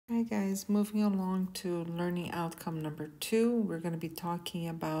Hi guys, moving along to learning outcome number 2, we're going to be talking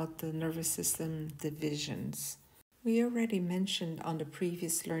about the nervous system divisions. We already mentioned on the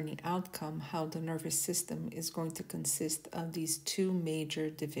previous learning outcome how the nervous system is going to consist of these two major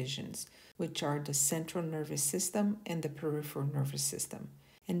divisions, which are the central nervous system and the peripheral nervous system.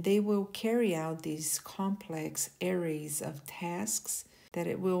 And they will carry out these complex arrays of tasks that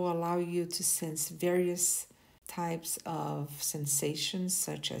it will allow you to sense various types of sensations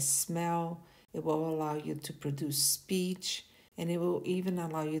such as smell. It will allow you to produce speech, and it will even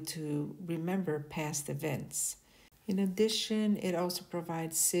allow you to remember past events. In addition, it also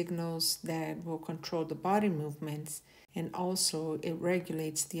provides signals that will control the body movements, and also it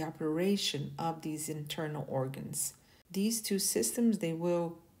regulates the operation of these internal organs. These two systems, they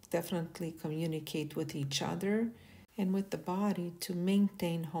will definitely communicate with each other and with the body to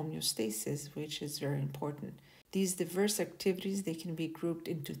maintain homeostasis, which is very important. These diverse activities, they can be grouped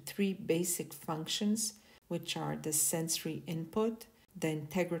into three basic functions, which are the sensory input, the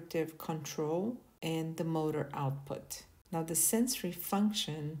integrative control, and the motor output. Now, the sensory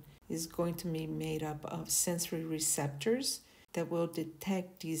function is going to be made up of sensory receptors that will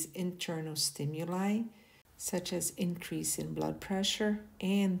detect these internal stimuli, such as increase in blood pressure,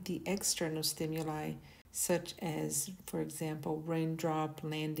 and the external stimuli, such as, for example, raindrop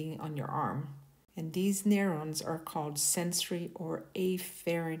landing on your arm. And these neurons are called sensory or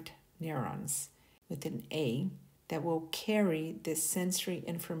afferent neurons with an A that will carry this sensory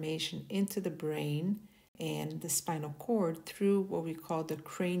information into the brain and the spinal cord through what we call the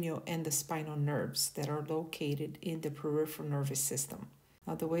cranial and the spinal nerves that are located in the peripheral nervous system.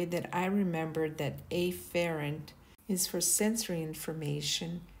 Now, the way that I remember that afferent is for sensory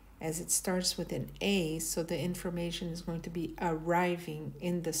information, as it starts with an A, so the information is going to be arriving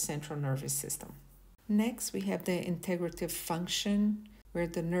in the central nervous system. Next, we have the integrative function, where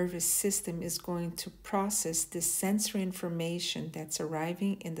the nervous system is going to process this sensory information that's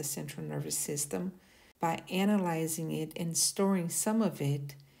arriving in the central nervous system by analyzing it and storing some of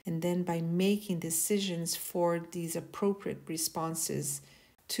it, and then by making decisions for these appropriate responses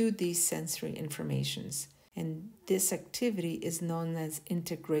to these sensory informations. And this activity is known as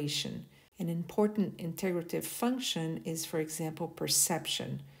integration. An important integrative function is, for example,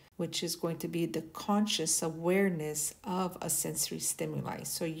 perception, which is going to be the conscious awareness of a sensory stimuli.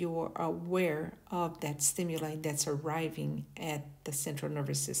 So you are aware of that stimuli that's arriving at the central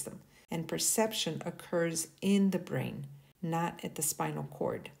nervous system. And perception occurs in the brain, not at the spinal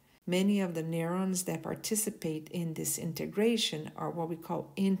cord. Many of the neurons that participate in this integration are what we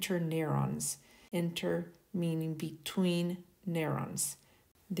call interneurons. Inter meaning between neurons.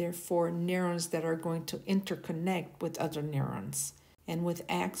 Therefore, neurons that are going to interconnect with other neurons, and with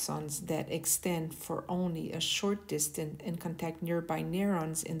axons that extend for only a short distance and contact nearby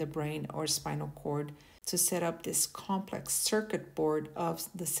neurons in the brain or spinal cord to set up this complex circuit board of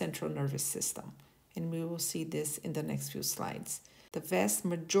the central nervous system. And we will see this in the next few slides. The vast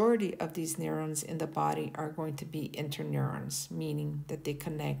majority of these neurons in the body are going to be interneurons, meaning that they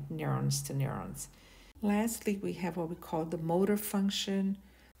connect neurons to neurons. Lastly, we have what we call the motor function,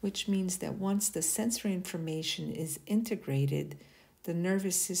 which means that once the sensory information is integrated, the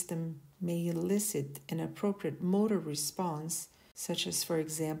nervous system may elicit an appropriate motor response, such as, for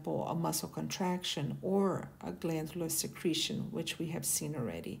example, a muscle contraction or a glandular secretion, which we have seen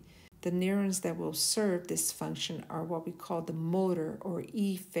already. The neurons that will serve this function are what we call the motor or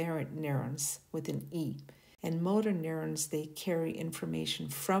efferent neurons with an E. And motor neurons, they carry information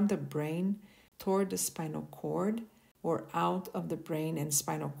from the brain toward the spinal cord or out of the brain and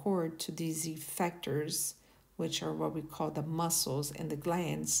spinal cord to these effectors, which are what we call the muscles and the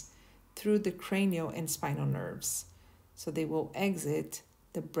glands, through the cranial and spinal nerves. So they will exit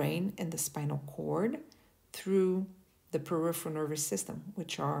the brain and the spinal cord through the peripheral nervous system,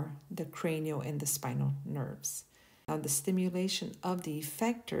 which are the cranial and the spinal nerves. Now, the stimulation of the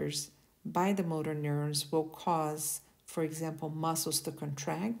effectors by the motor neurons will cause, for example, muscles to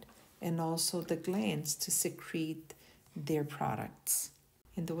contract and also the glands to secrete their products.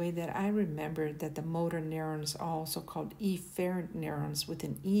 And the way that I remember that the motor neurons are also called efferent neurons with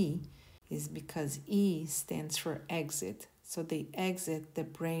an E is because E stands for exit. So they exit the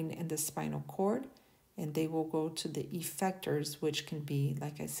brain and the spinal cord, and they will go to the effectors, which can be,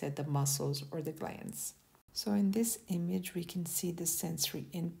 like I said, the muscles or the glands. So in this image, we can see the sensory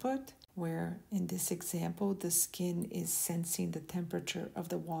input, where in this example, the skin is sensing the temperature of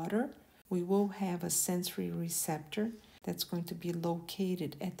the water. We will have a sensory receptor that's going to be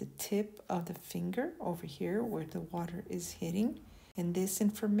located at the tip of the finger over here where the water is hitting. And this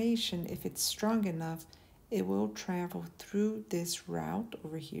information, if it's strong enough, it will travel through this route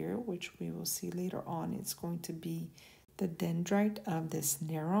over here, which we will see later on. It's going to be the dendrite of this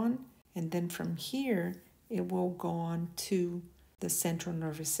neuron. And then from here, it will go on to the central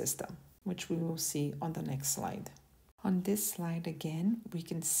nervous system, which we will see on the next slide. On this slide again, we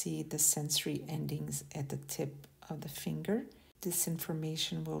can see the sensory endings at the tip of the finger. This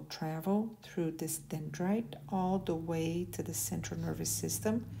information will travel through this dendrite all the way to the central nervous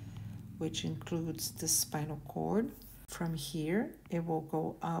system, which includes the spinal cord. From here, it will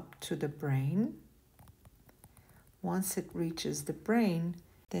go up to the brain. Once it reaches the brain,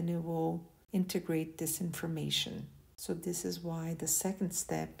 then it will integrate this information. So this is why the second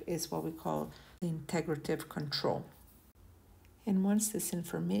step is what we call the integrative control. And once this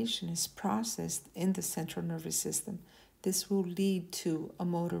information is processed in the central nervous system, this will lead to a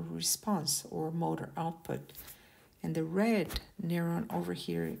motor response or motor output. And the red neuron over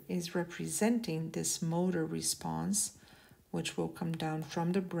here is representing this motor response, which will come down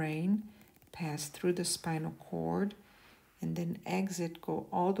from the brain, pass through the spinal cord, and then go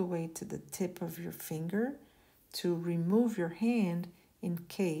all the way to the tip of your finger to remove your hand in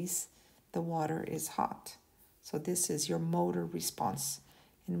case the water is hot. So this is your motor response,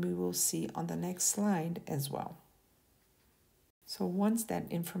 and we will see on the next slide as well. So once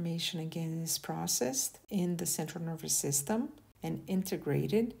that information again is processed in the central nervous system and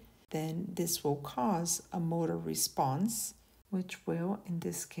integrated, then this will cause a motor response, which will, in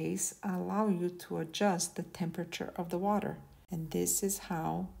this case, allow you to adjust the temperature of the water. And this is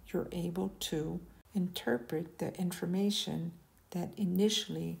how you're able to interpret the information that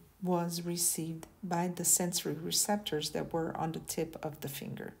initially was received by the sensory receptors that were on the tip of the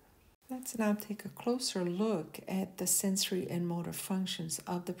finger. Let's now take a closer look at the sensory and motor functions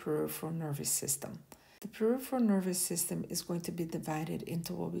of the peripheral nervous system. The peripheral nervous system is going to be divided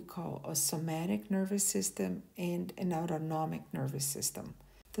into what we call a somatic nervous system and an autonomic nervous system.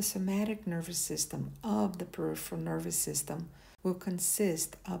 The somatic nervous system of the peripheral nervous system will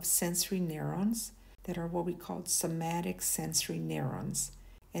consist of sensory neurons that are what we call somatic sensory neurons.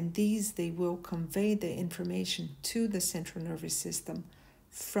 And they will convey the information to the central nervous system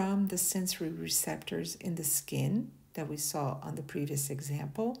from the sensory receptors in the skin that we saw on the previous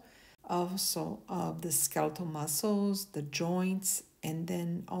example, also of the skeletal muscles, the joints, and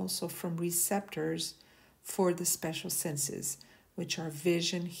then also from receptors for the special senses, which are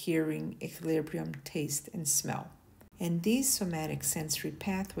vision, hearing, equilibrium, taste, and smell. And these somatic sensory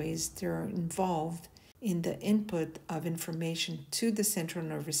pathways, they're involved in the input of information to the central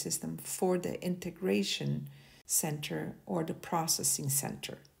nervous system for the integration center or the processing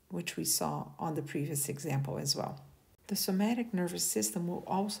center, which we saw on the previous example as well. The somatic nervous system will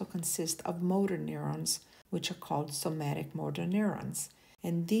also consist of motor neurons, which are called somatic motor neurons.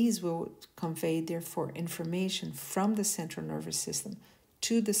 And these will convey, therefore, information from the central nervous system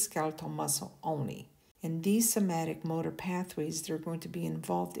to the skeletal muscle only. And these somatic motor pathways, they're going to be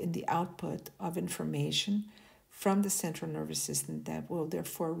involved in the output of information from the central nervous system that will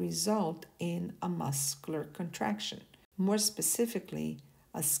therefore result in a muscular contraction. More specifically,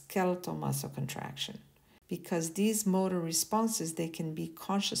 a skeletal muscle contraction. Because these motor responses, they can be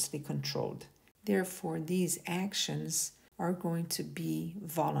consciously controlled. Therefore, these actions are going to be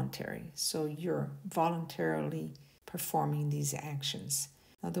voluntary. So you're voluntarily performing these actions.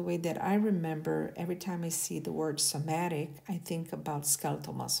 Now, the way that I remember, every time I see the word somatic, I think about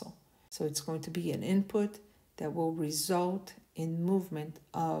skeletal muscle. So it's going to be an input that will result in movement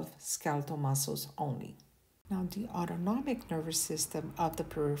of skeletal muscles only. Now, the autonomic nervous system of the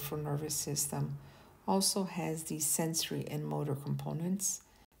peripheral nervous system also has these sensory and motor components.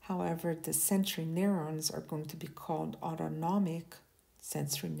 However, the sensory neurons are going to be called autonomic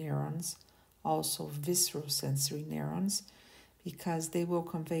sensory neurons, also visceral sensory neurons, because they will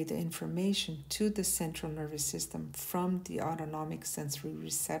convey the information to the central nervous system from the autonomic sensory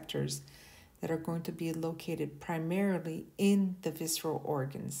receptors that are going to be located primarily in the visceral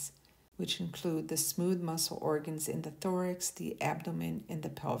organs, which include the smooth muscle organs in the thorax, the abdomen, and the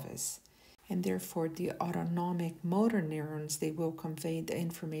pelvis. And therefore, the autonomic motor neurons, they will convey the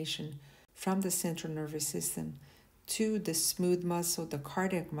information from the central nervous system to the smooth muscle, the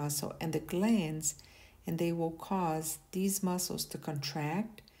cardiac muscle, and the glands, and they will cause these muscles to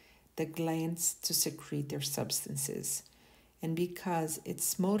contract, the glands to secrete their substances. And because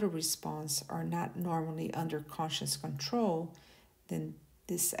its motor response are not normally under conscious control, then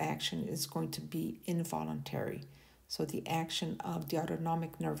this action is going to be involuntary. So the action of the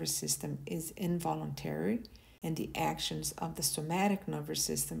autonomic nervous system is involuntary, and the actions of the somatic nervous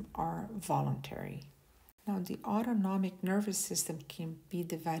system are voluntary. Now, the autonomic nervous system can be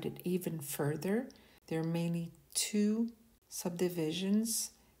divided even further. There are mainly two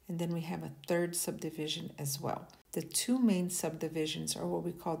subdivisions, and then we have a third subdivision as well. The two main subdivisions are what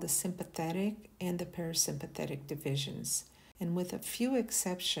we call the sympathetic and the parasympathetic divisions. And with a few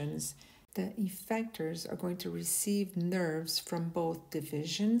exceptions, the effectors are going to receive nerves from both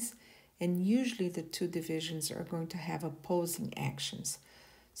divisions, and usually the two divisions are going to have opposing actions.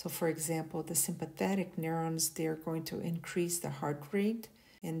 So for example, the sympathetic neurons, they're going to increase the heart rate,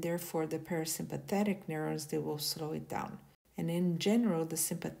 and therefore the parasympathetic neurons, they will slow it down. And in general, the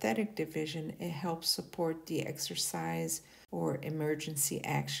sympathetic division, it helps support the exercise or emergency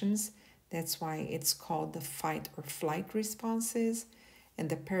actions. That's why it's called the fight or flight responses. And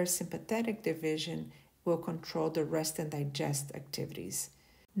the parasympathetic division will control the rest and digest activities.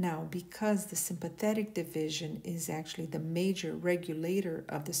 Now, because the sympathetic division is actually the major regulator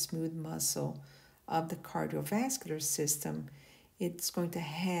of the smooth muscle of the cardiovascular system, it's going to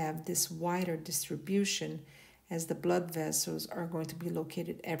have this wider distribution as the blood vessels are going to be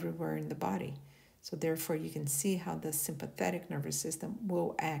located everywhere in the body. So therefore, you can see how the sympathetic nervous system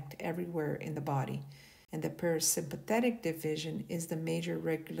will act everywhere in the body. And the parasympathetic division is the major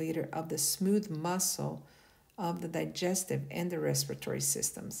regulator of the smooth muscle of the digestive and the respiratory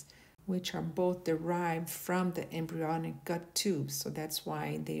systems, which are both derived from the embryonic gut tubes. So that's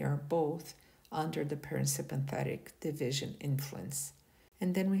why they are both under the parasympathetic division influence.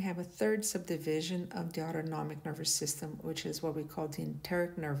 And then we have a third subdivision of the autonomic nervous system, which is what we call the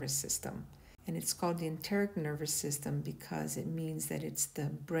enteric nervous system. And it's called the enteric nervous system because it means that it's the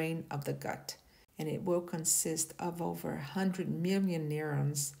brain of the gut. And it will consist of over 100 million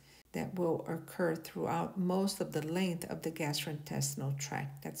neurons that will occur throughout most of the length of the gastrointestinal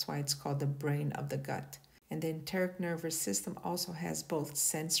tract. That's why it's called the brain of the gut. And the enteric nervous system also has both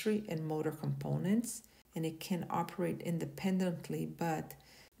sensory and motor components, and it can operate independently, but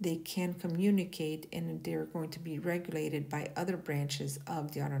they can communicate, and they're going to be regulated by other branches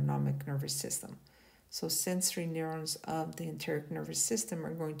of the autonomic nervous system. So sensory neurons of the enteric nervous system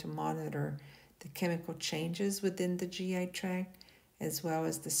are going to monitor the chemical changes within the GI tract, as well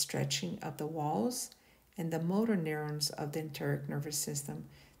as the stretching of the walls. And the motor neurons of the enteric nervous system,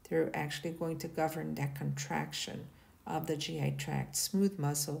 they're actually going to govern that contraction of the GI tract smooth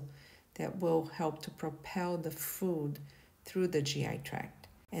muscle that will help to propel the food through the GI tract.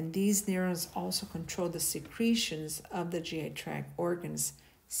 And these neurons also control the secretions of the GI tract organs,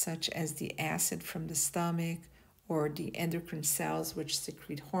 such as the acid from the stomach or the endocrine cells, which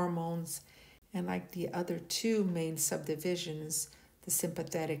secrete hormones. And like the other two main subdivisions, the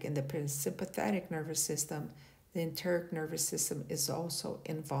sympathetic and the parasympathetic nervous system, the enteric nervous system is also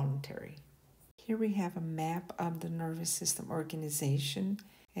involuntary. Here we have a map of the nervous system organization.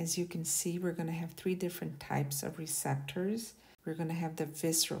 As you can see, we're going to have three different types of receptors. We're going to have the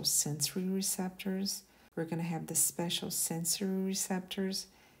visceral sensory receptors, we're going to have the special sensory receptors,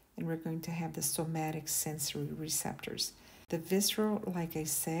 and we're going to have the somatic sensory receptors. The visceral, like I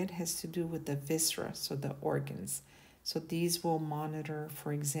said, has to do with the viscera, so the organs. So these will monitor,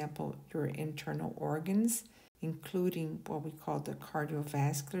 for example, your internal organs, including what we call the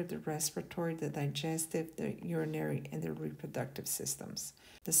cardiovascular, the respiratory, the digestive, the urinary, and the reproductive systems.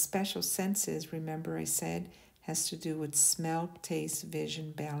 The special senses, remember I said, has to do with smell, taste,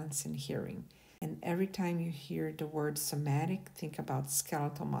 vision, balance, and hearing. And every time you hear the word somatic, think about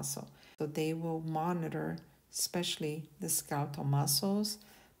skeletal muscle. So they will monitor especially the skeletal muscles,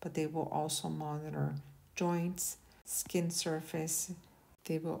 but they will also monitor joints, skin surface.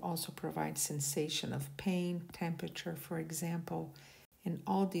 They will also provide sensation of pain, temperature, for example. And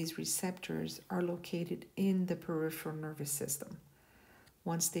all these receptors are located in the peripheral nervous system.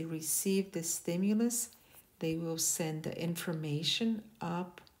 Once they receive this stimulus, they will send the information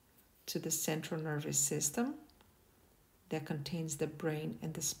up to the central nervous system that contains the brain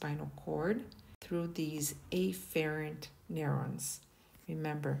and the spinal cord through these afferent neurons.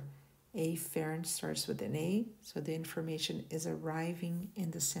 Remember, afferent starts with an A, so the information is arriving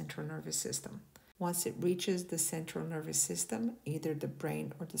in the central nervous system. Once it reaches the central nervous system, either the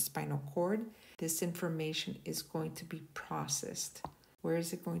brain or the spinal cord, this information is going to be processed. Where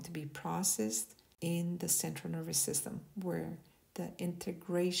is it going to be processed? In the central nervous system, where the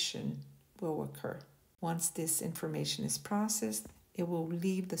integration will occur. Once this information is processed, it will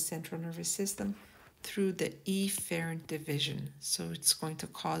leave the central nervous system through the efferent division. So it's going to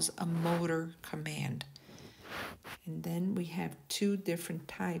cause a motor command. And then we have two different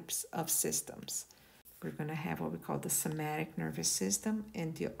types of systems. We're going to have what we call the somatic nervous system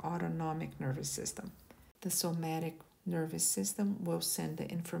and the autonomic nervous system. The somatic nervous system will send the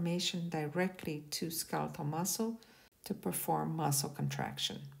information directly to skeletal muscle to perform muscle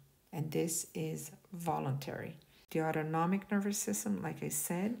contraction. And this is voluntary. The autonomic nervous system, like I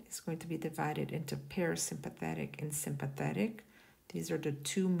said, is going to be divided into parasympathetic and sympathetic. These are the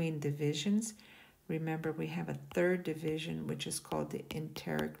two main divisions. Remember, we have a third division, which is called the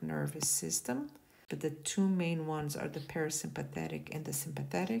enteric nervous system. But the two main ones are the parasympathetic and the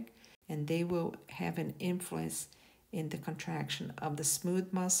sympathetic, and they will have an influence in the contraction of the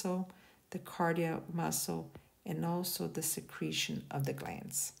smooth muscle, the cardiac muscle, and also the secretion of the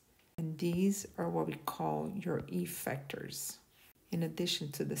glands. And these are what we call your effectors, in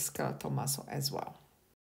addition to the skeletal muscle as well.